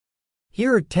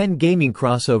Here are 10 gaming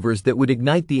crossovers that would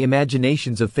ignite the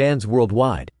imaginations of fans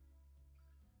worldwide.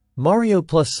 Mario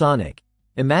plus Sonic.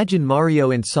 Imagine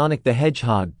Mario and Sonic the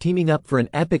Hedgehog teaming up for an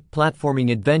epic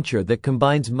platforming adventure that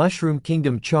combines Mushroom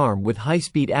Kingdom charm with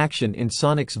high-speed action in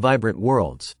Sonic's vibrant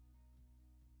worlds.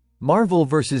 Marvel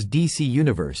vs. DC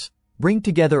Universe. Bring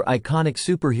together iconic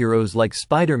superheroes like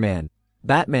Spider-Man,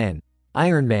 Batman,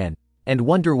 Iron Man, and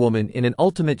Wonder Woman in an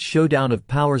ultimate showdown of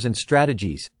powers and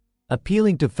strategies,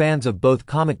 appealing to fans of both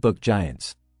comic book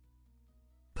giants.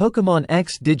 Pokémon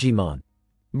x Digimon.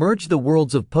 Merge the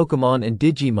worlds of Pokémon and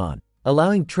Digimon,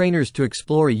 allowing trainers to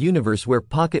explore a universe where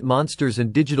pocket monsters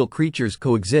and digital creatures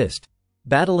coexist,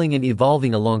 battling and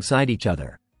evolving alongside each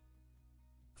other.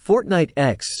 Fortnite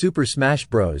x Super Smash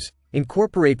Bros.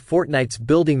 Incorporate Fortnite's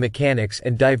building mechanics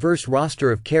and diverse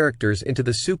roster of characters into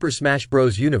the Super Smash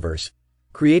Bros. Universe,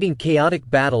 creating chaotic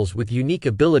battles with unique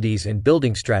abilities and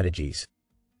building strategies.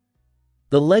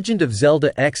 The Legend of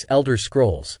Zelda x Elder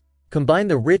Scrolls. Combine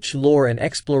the rich lore and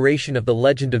exploration of The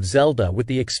Legend of Zelda with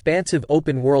the expansive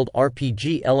open-world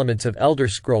RPG elements of Elder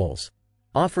Scrolls,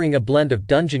 offering a blend of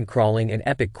dungeon crawling and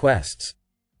epic quests.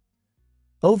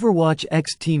 Overwatch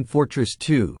x Team Fortress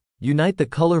 2. Unite the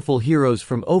colorful heroes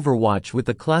from Overwatch with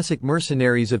the classic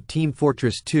mercenaries of Team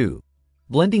Fortress 2,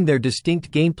 blending their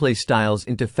distinct gameplay styles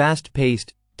into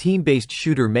fast-paced, team-based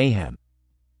shooter mayhem.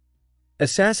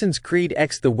 Assassin's Creed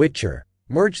x The Witcher.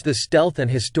 Merge the stealth and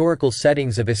historical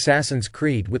settings of Assassin's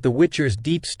Creed with The Witcher's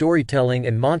deep storytelling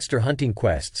and monster hunting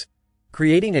quests,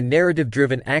 creating a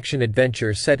narrative-driven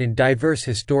action-adventure set in diverse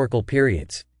historical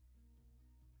periods.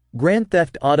 Grand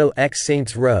Theft Auto x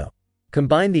Saints Row.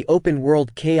 Combine the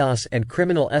open-world chaos and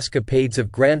criminal escapades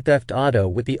of Grand Theft Auto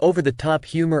with the over-the-top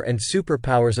humor and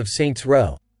superpowers of Saints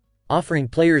Row, offering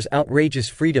players outrageous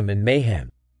freedom and mayhem.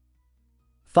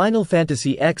 Final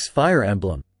Fantasy x Fire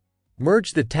Emblem.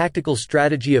 Merge the tactical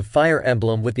strategy of Fire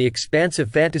Emblem with the expansive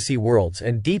fantasy worlds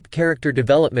and deep character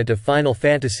development of Final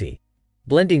Fantasy,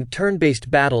 blending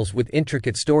turn-based battles with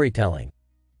intricate storytelling.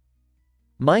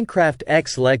 Minecraft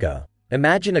x LEGO.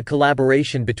 Imagine a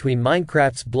collaboration between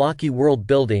Minecraft's blocky world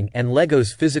building and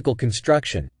LEGO's physical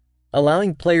construction,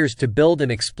 allowing players to build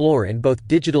and explore in both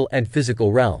digital and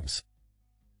physical realms.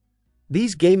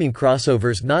 These gaming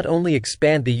crossovers not only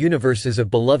expand the universes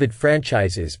of beloved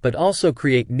franchises but also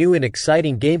create new and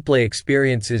exciting gameplay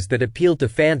experiences that appeal to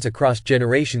fans across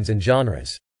generations and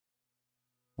genres.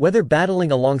 Whether battling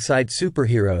alongside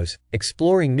superheroes,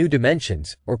 exploring new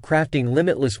dimensions, or crafting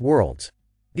limitless worlds,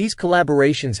 these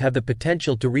collaborations have the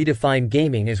potential to redefine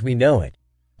gaming as we know it,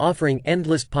 offering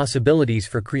endless possibilities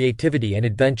for creativity and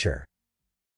adventure.